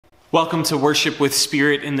Welcome to Worship with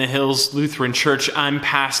Spirit in the Hills Lutheran Church. I'm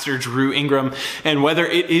Pastor Drew Ingram, and whether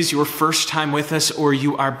it is your first time with us or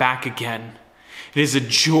you are back again, it is a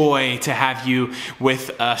joy to have you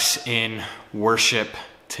with us in worship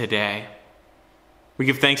today. We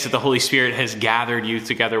give thanks that the Holy Spirit has gathered you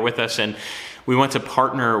together with us, and we want to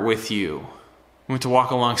partner with you. We want to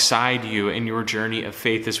walk alongside you in your journey of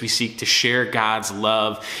faith as we seek to share God's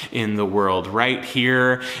love in the world, right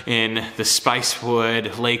here in the Spicewood,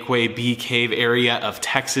 Lakeway, Bee Cave area of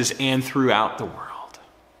Texas and throughout the world.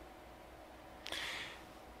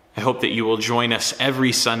 I hope that you will join us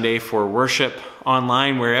every Sunday for worship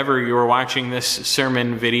online, wherever you're watching this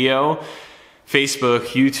sermon video, Facebook,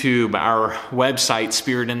 YouTube, our website,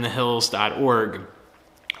 spiritinthehills.org.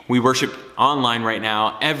 We worship online right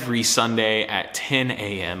now every Sunday at 10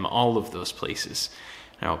 a.m., all of those places.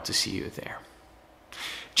 I hope to see you there.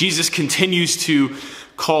 Jesus continues to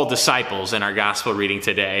call disciples in our gospel reading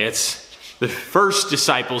today. It's the first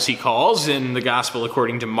disciples he calls in the gospel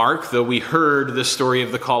according to Mark, though we heard the story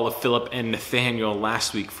of the call of Philip and Nathanael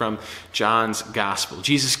last week from John's gospel.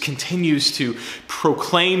 Jesus continues to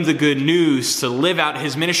proclaim the good news, to live out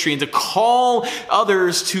his ministry, and to call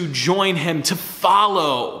others to join him, to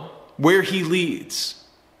follow where he leads,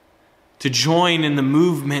 to join in the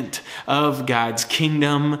movement of God's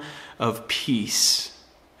kingdom of peace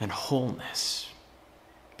and wholeness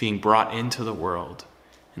being brought into the world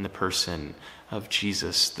in the person of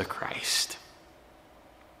Jesus the Christ.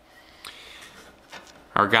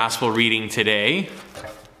 Our gospel reading today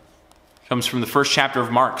comes from the first chapter of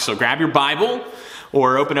Mark. So grab your Bible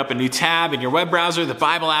or open up a new tab in your web browser, the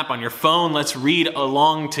Bible app on your phone. Let's read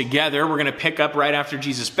along together. We're going to pick up right after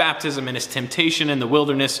Jesus' baptism and his temptation in the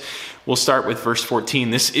wilderness. We'll start with verse 14.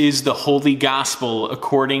 This is the Holy Gospel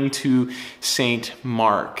according to St.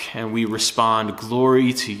 Mark. And we respond,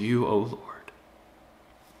 "Glory to you, O Lord."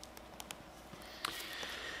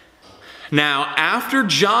 Now, after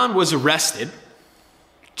John was arrested,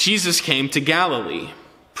 Jesus came to Galilee,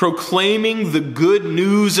 proclaiming the good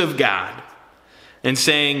news of God and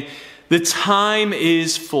saying, "The time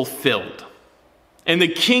is fulfilled, and the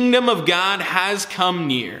kingdom of God has come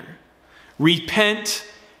near. Repent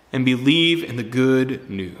and believe in the good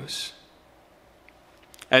news."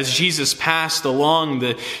 As Jesus passed along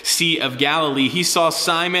the Sea of Galilee, he saw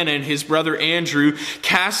Simon and his brother Andrew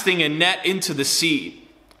casting a net into the sea,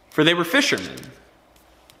 for they were fishermen.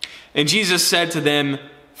 And Jesus said to them,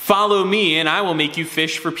 "Follow me, and I will make you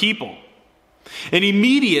fish for people." And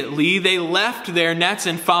immediately they left their nets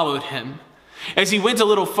and followed him. As he went a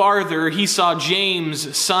little farther, he saw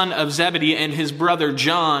James, son of Zebedee, and his brother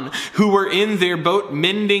John, who were in their boat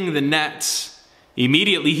mending the nets.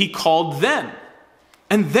 Immediately he called them,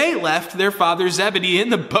 and they left their father Zebedee in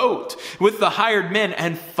the boat with the hired men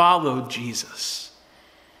and followed Jesus.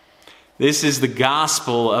 This is the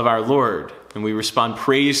gospel of our Lord, and we respond,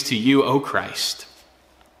 "Praise to you, O Christ."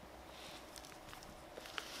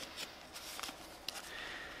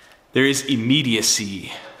 There is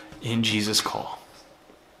immediacy in Jesus' call.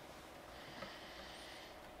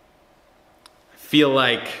 I feel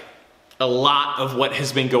like a lot of what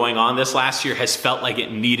has been going on this last year has felt like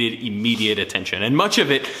it needed immediate attention, and much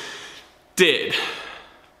of it did.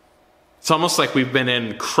 It's almost like we've been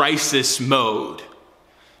in crisis mode,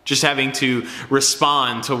 just having to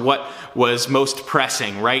respond to what was most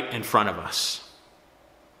pressing right in front of us.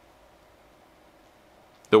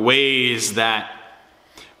 The ways that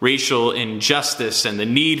racial injustice and the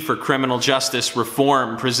need for criminal justice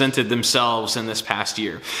reform presented themselves in this past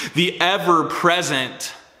year. The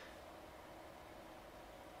ever-present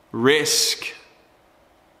risk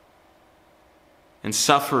and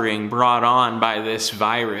suffering brought on by this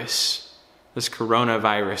virus, this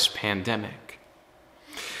coronavirus pandemic.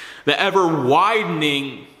 The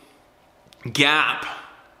ever-widening gap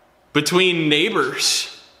between neighbors.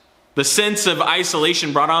 The sense of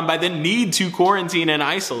isolation brought on by the need to quarantine and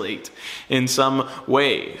isolate in some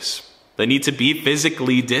ways. The need to be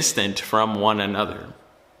physically distant from one another.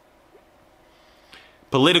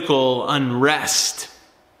 Political unrest.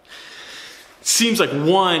 It seems like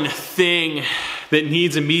one thing that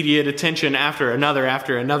needs immediate attention after another,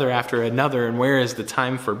 after another, after another. And where is the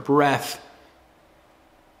time for breath?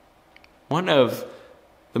 One of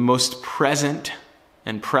the most present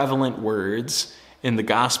and prevalent words in the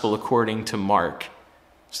gospel according to Mark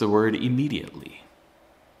is the word immediately.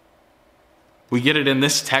 We get it in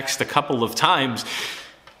this text a couple of times.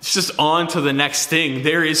 It's just on to the next thing.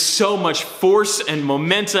 There is so much force and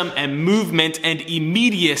momentum and movement and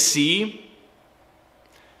immediacy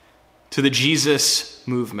to the Jesus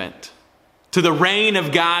movement, to the reign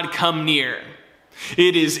of God come near.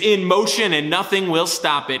 It is in motion and nothing will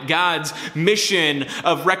stop it. God's mission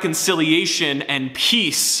of reconciliation and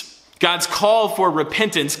peace, God's call for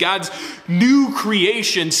repentance, God's new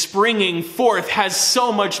creation springing forth has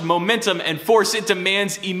so much momentum and force, it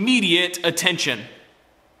demands immediate attention.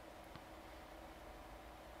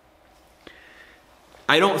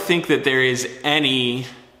 I don't think that there is any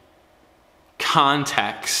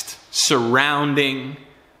context surrounding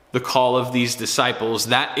the call of these disciples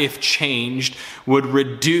that, if changed, would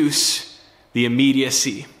reduce the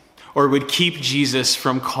immediacy or would keep Jesus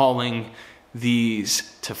from calling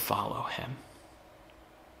these to follow him.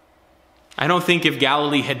 I don't think if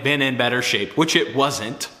Galilee had been in better shape, which it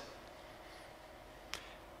wasn't,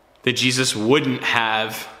 that Jesus wouldn't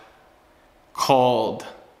have called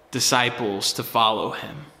disciples to follow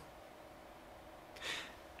him.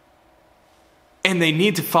 And they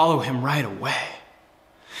need to follow him right away.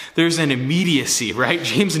 There's an immediacy, right?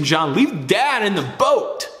 James and John leave dad in the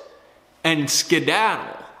boat and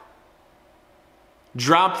skedaddle.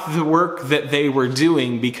 Drop the work that they were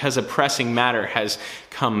doing because a pressing matter has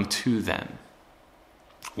come to them.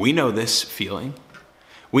 We know this feeling.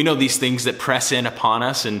 We know these things that press in upon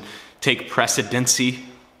us and take precedency,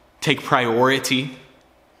 take priority.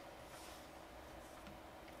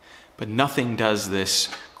 But nothing does this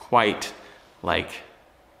quite like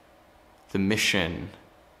the mission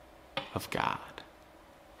of God.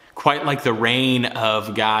 Quite like the reign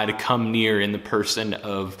of God come near in the person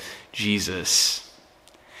of Jesus.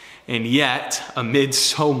 And yet, amid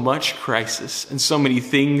so much crisis and so many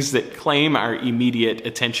things that claim our immediate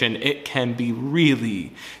attention, it can be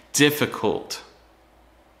really difficult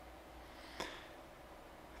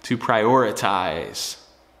to prioritize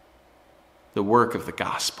the work of the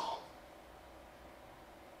gospel.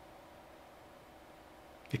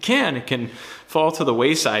 It can fall to the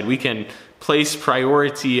wayside. We can place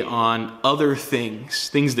priority on other things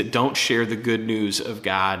that don't share the good news of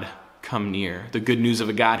God come near, the good news of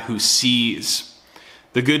a God who sees,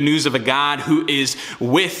 the good news of a God who is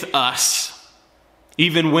with us,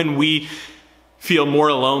 even when we feel more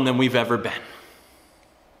alone than we've ever been.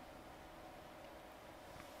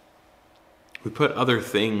 We put other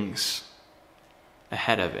things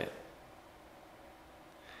ahead of it.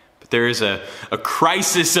 But there is a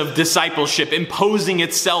crisis of discipleship imposing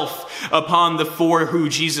itself upon the four who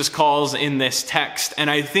Jesus calls in this text.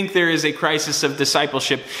 And I think there is a crisis of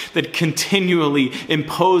discipleship that continually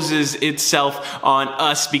imposes itself on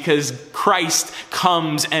us because Christ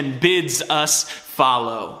comes and bids us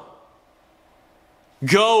follow.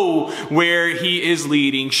 Go where he is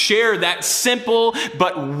leading. Share that simple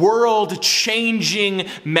but world-changing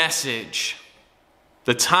message.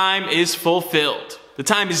 The time is fulfilled. The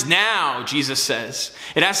time is now, Jesus says.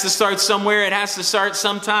 It has to start somewhere. It has to start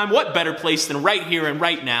sometime. What better place than right here and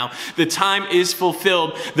right now? The time is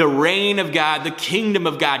fulfilled. The reign of God, the kingdom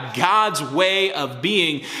of God, God's way of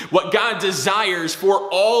being, what God desires for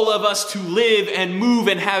all of us to live and move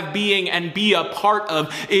and have being and be a part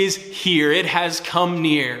of is here. It has come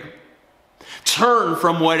near. Turn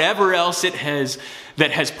from whatever else it has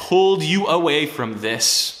that has pulled you away from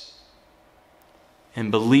this and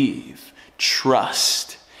believe.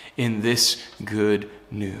 Trust in this good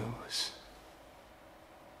news,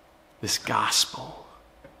 this gospel,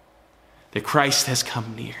 that Christ has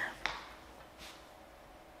come near.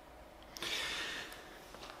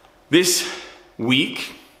 This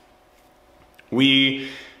week, we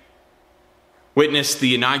witnessed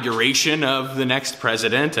the inauguration of the next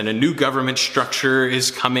president, and a new government structure is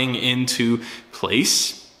coming into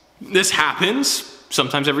place. This happens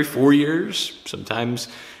sometimes every 4 years, sometimes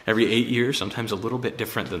every 8 years, sometimes a little bit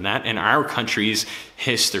different than that in our country's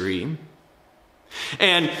history.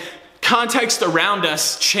 And context around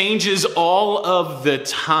us changes all of the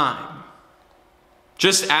time.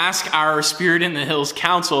 Just ask our Spirit in the Hills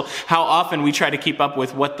Council how often we try to keep up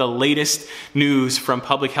with what the latest news from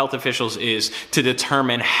public health officials is to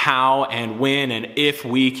determine how and when and if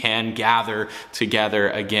we can gather together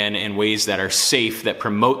again in ways that are safe, that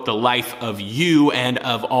promote the life of you and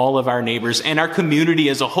of all of our neighbors and our community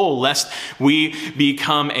as a whole, lest we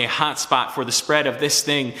become a hot spot for the spread of this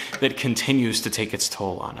thing that continues to take its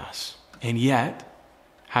toll on us. And yet,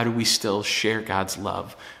 how do we still share God's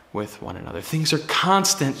love with one another? Things are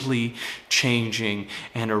constantly changing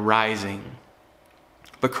and arising,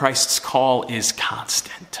 but Christ's call is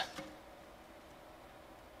constant.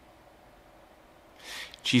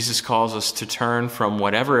 Jesus calls us to turn from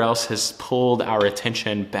whatever else has pulled our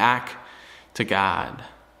attention back to God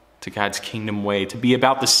to God's kingdom way, to be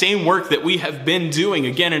about the same work that we have been doing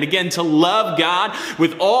again and again, to love God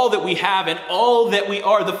with all that we have and all that we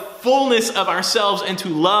are, the fullness of ourselves, and to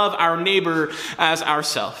love our neighbor as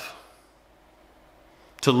ourself.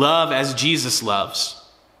 To love as Jesus loves.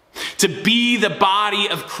 To be the body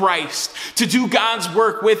of Christ. To do God's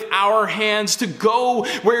work with our hands. To go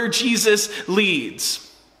where Jesus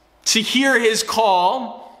leads. To hear his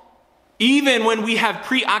call, even when we have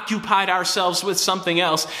preoccupied ourselves with something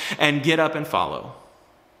else, and get up and follow.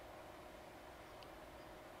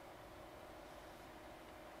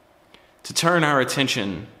 To turn our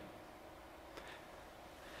attention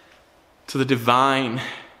to the divine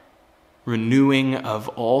renewing of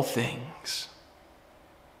all things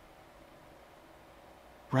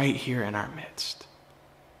right here in our midst.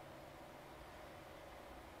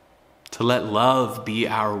 To let love be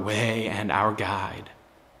our way and our guide.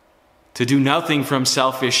 To do nothing from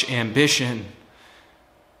selfish ambition,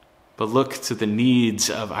 but look to the needs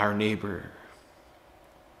of our neighbor,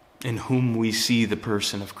 in whom we see the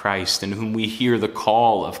person of Christ, in whom we hear the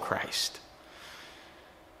call of Christ.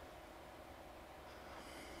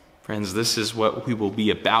 Friends, this is what we will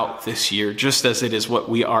be about this year, just as it is what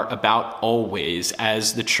we are about always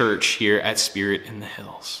as the church here at Spirit in the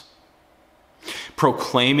Hills.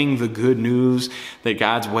 Proclaiming the good news that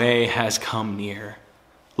God's way has come near.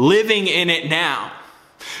 Living in it now,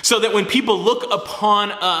 so that when people look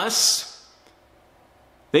upon us,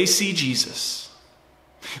 they see Jesus.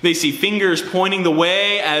 They see fingers pointing the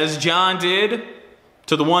way, as John did,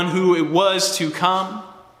 to the one who it was to come,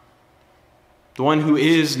 the one who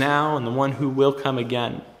is now, and the one who will come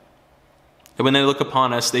again. And when they look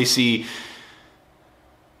upon us, they see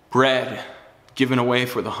bread given away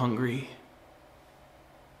for the hungry.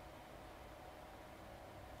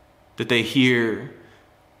 That they hear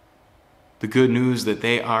the good news that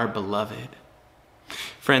they are beloved.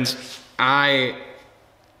 Friends, I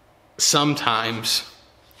sometimes,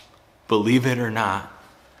 believe it or not,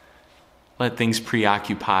 let things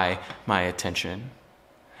preoccupy my attention.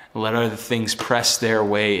 Let other things press their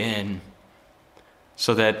way in,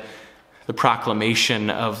 so that the proclamation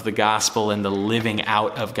of the gospel and the living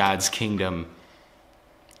out of God's kingdom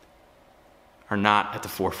are not at the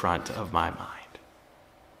forefront of my mind.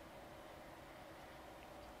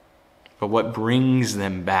 But what brings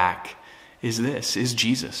them back is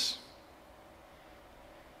Jesus.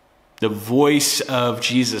 The voice of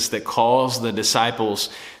Jesus that calls the disciples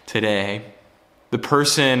today. The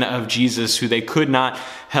person of Jesus who they could not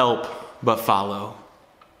help but follow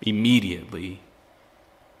immediately.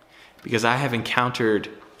 Because I have encountered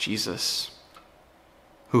Jesus,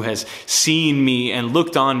 who has seen me and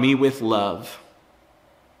looked on me with love.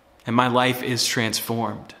 And my life is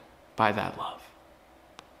transformed by that love.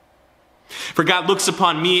 For God looks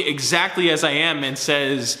upon me exactly as I am and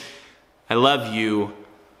says, I love you.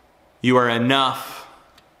 You are enough.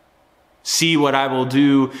 See what I will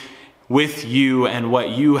do with you and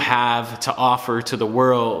what you have to offer to the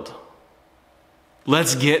world.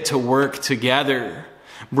 Let's get to work together,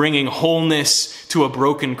 bringing wholeness to a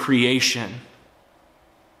broken creation.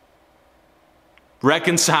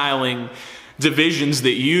 Reconciling divisions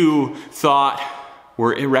that you thought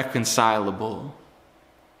were irreconcilable.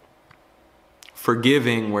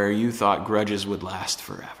 Forgiving where you thought grudges would last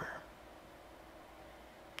forever.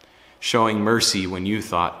 Showing mercy when you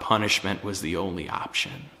thought punishment was the only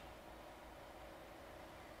option.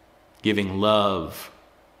 Giving love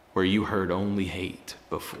where you heard only hate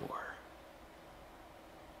before.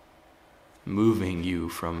 Moving you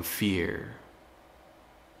from fear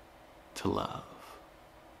to love.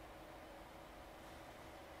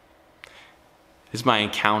 It is my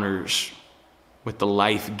encounters with the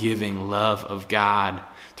life-giving love of God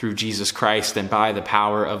through Jesus Christ and by the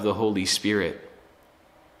power of the Holy Spirit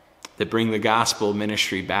that bring the gospel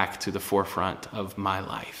ministry back to the forefront of my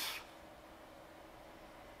life.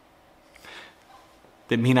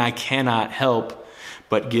 That mean I cannot help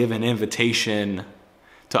but give an invitation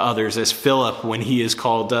to others, as Philip, when he is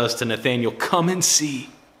called, does to Nathanael, come and see.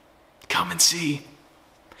 Come and see.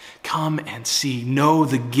 Come and see. Know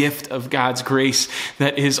the gift of God's grace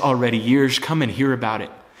that is already yours. Come and hear about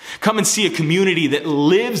it. Come and see a community that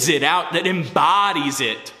lives it out, that embodies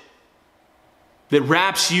it, that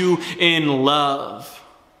wraps you in love,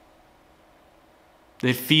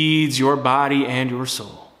 that feeds your body and your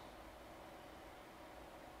soul.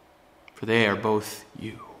 For they are both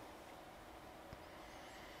you.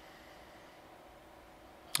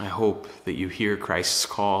 I hope that you hear Christ's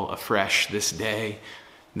call afresh this day,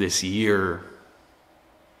 this year,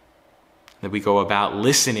 that we go about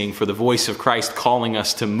listening for the voice of Christ calling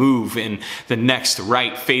us to move in the next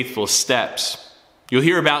right, faithful steps, You'll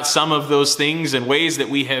hear about some of those things and ways that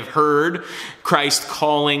we have heard Christ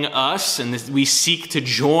calling us, and that we seek to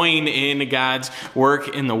join in God's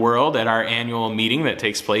work in the world at our annual meeting that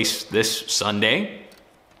takes place this Sunday.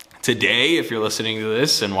 Today, if you're listening to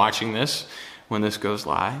this and watching this when this goes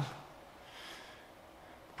live,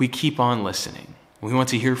 we keep on listening. We want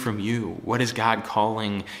to hear from you. What is God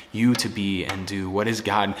calling you to be and do? What is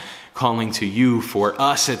God calling to you for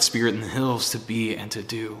us at Spirit in the Hills to be and to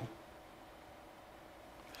do?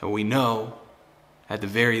 And we know, at the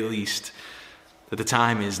very least, that the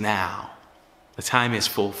time is now. The time is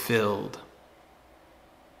fulfilled.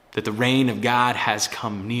 That the reign of God has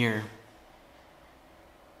come near.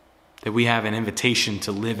 That we have an invitation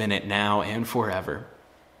to live in it now and forever.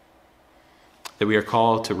 That we are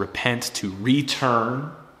called to repent, to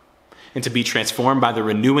return, and to be transformed by the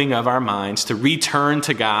renewing of our minds, to return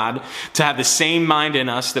to God, to have the same mind in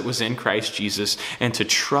us that was in Christ Jesus, and to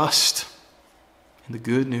trust in the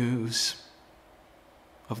good news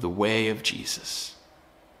of the way of Jesus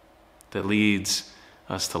that leads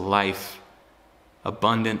us to life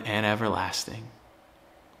abundant and everlasting,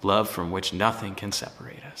 love from which nothing can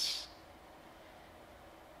separate us.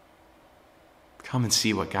 Come and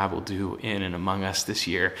see what God will do in and among us this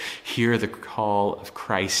year. Hear the call of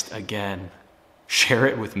Christ again. Share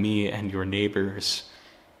it with me and your neighbors.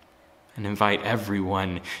 And invite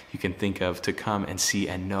everyone you can think of to come and see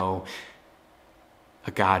and know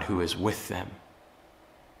a God who is with them.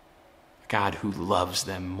 A God who loves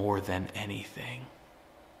them more than anything.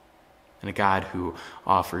 And a God who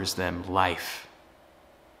offers them life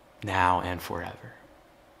now and forever.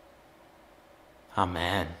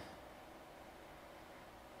 Amen.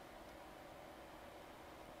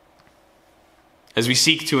 As we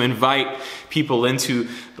seek to invite people into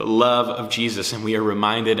the love of Jesus, and we are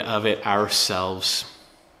reminded of it ourselves,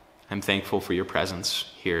 I'm thankful for your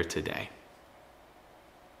presence here today.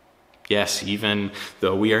 Yes, even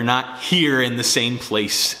though we are not here in the same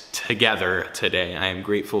place together today, I am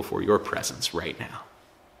grateful for your presence right now.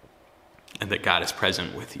 And that God is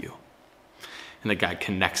present with you. And that God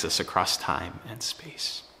connects us across time and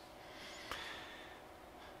space.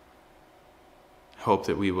 I hope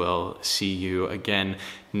that we will see you again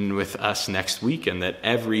with us next week, and that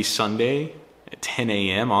every Sunday at 10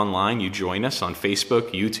 a.m. online, you join us on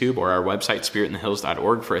Facebook, YouTube, or our website,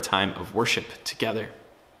 spiritinthehills.org, for a time of worship together.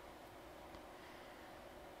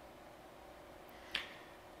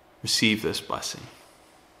 Receive this blessing.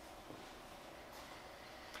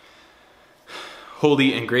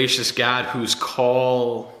 Holy and gracious God, whose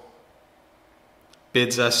call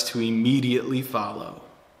bids us to immediately follow,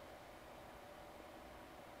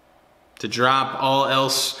 to drop all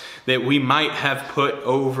else that we might have put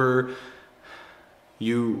over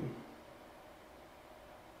you,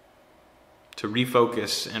 to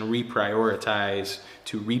refocus and reprioritize,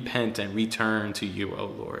 to repent and return to you, O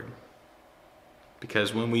Lord.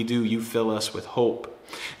 Because when we do, you fill us with hope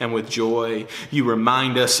and with joy. You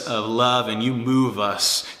remind us of love, and you move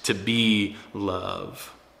us to be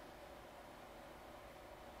love.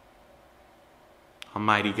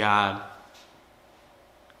 Almighty God,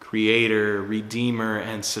 Creator, Redeemer,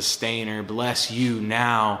 and Sustainer, bless you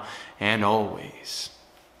now and always.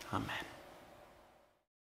 Amen.